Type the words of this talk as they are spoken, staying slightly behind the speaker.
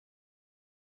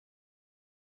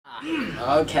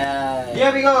Okay.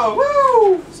 Here we go.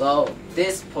 Woo! So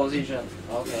this position,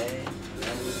 okay,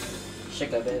 and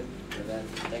shake a bit, and then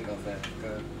think of it.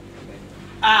 Good. Okay.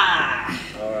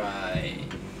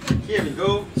 Alright. Here we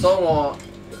go. So 我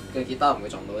嘅吉他唔會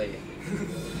撞到你嘅。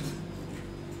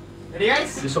Ready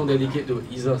guys? This song dedicated to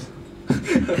Eizaz.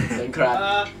 Don't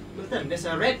cry. Milton, there's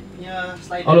a red near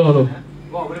slide. Hello.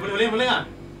 Wow, boleh ah?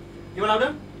 You want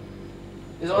louder?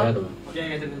 This one?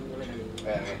 Okay.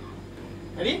 Okay.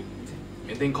 Ready?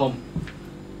 Maintain calm.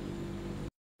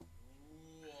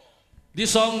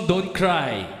 This song, Don't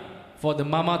Cry, for the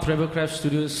Mama Treble Clef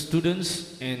Studio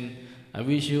students, and I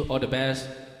wish you all the best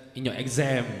in your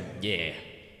exam. Yeah.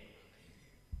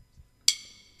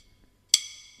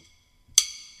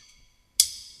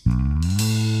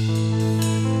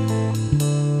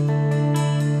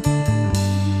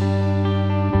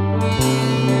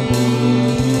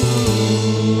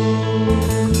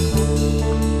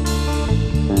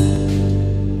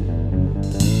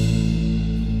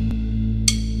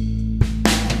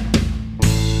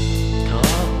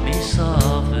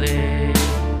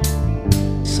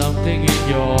 Something in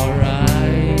your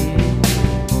eye,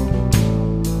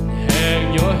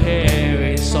 hang your hair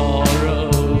in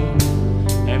sorrow,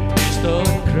 and please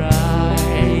don't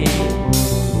cry.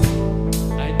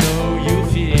 I know you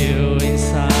feel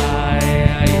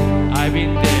inside, I've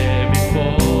been there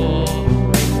before.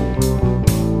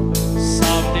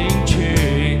 Something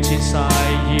changed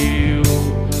inside you,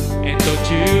 and don't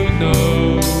you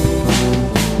know?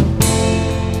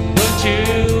 Don't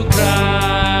you cry.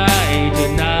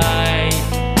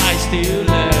 Still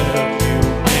love you,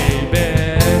 baby.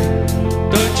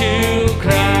 Don't you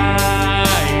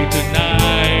cry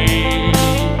tonight.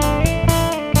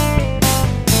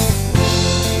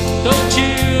 Don't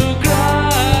you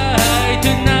cry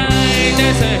tonight.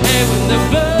 There's a heaven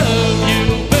above you,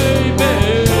 baby.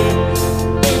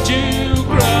 Don't you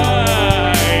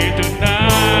cry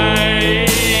tonight.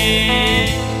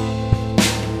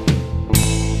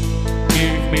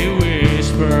 Give me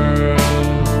whisper.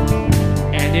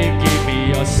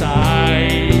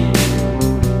 Side.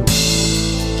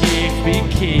 Give me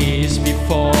kiss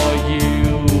before you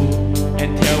and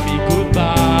tell me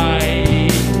goodbye.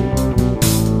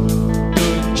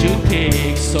 Don't you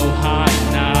take so hard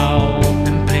now,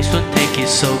 and please don't take it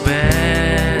so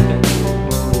bad.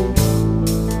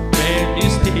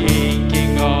 Baby's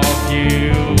thinking of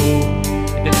you,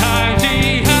 and the times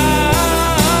we have,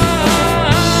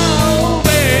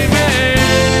 baby.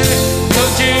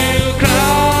 Don't you cry.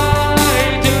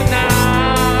 Tonight.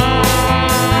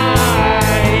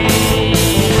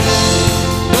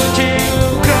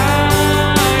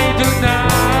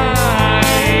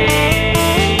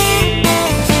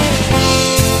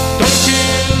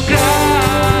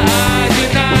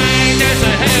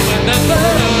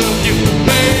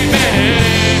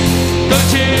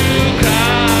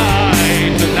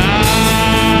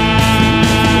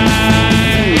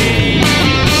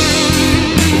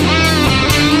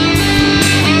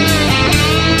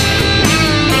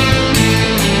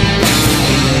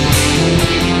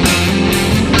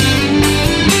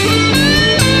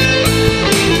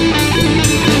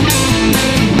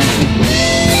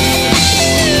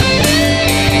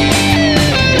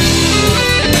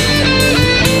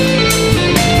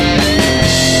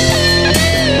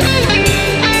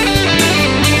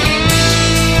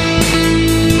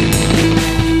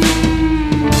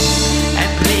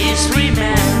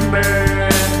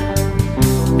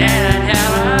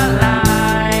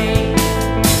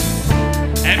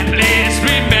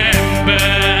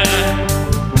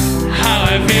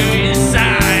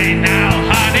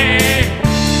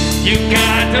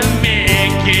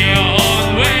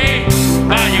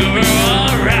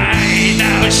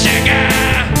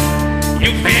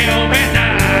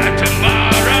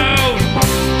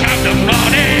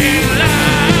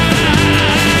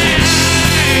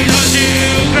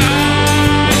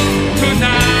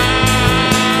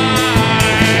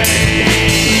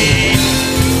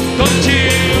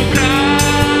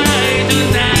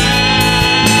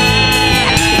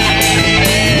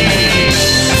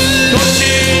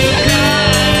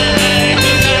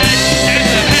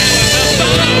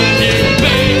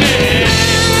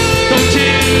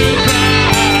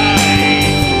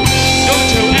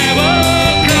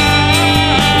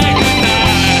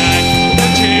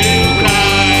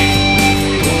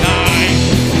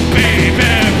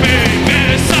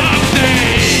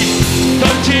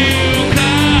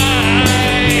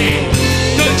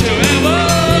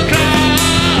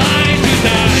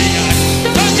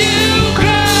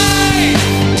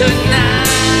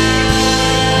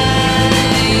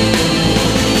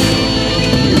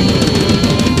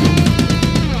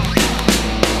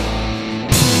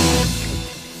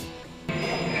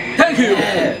 Thank you.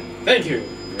 Yeah. Thank you.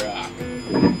 Rock.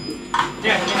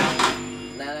 Yeah,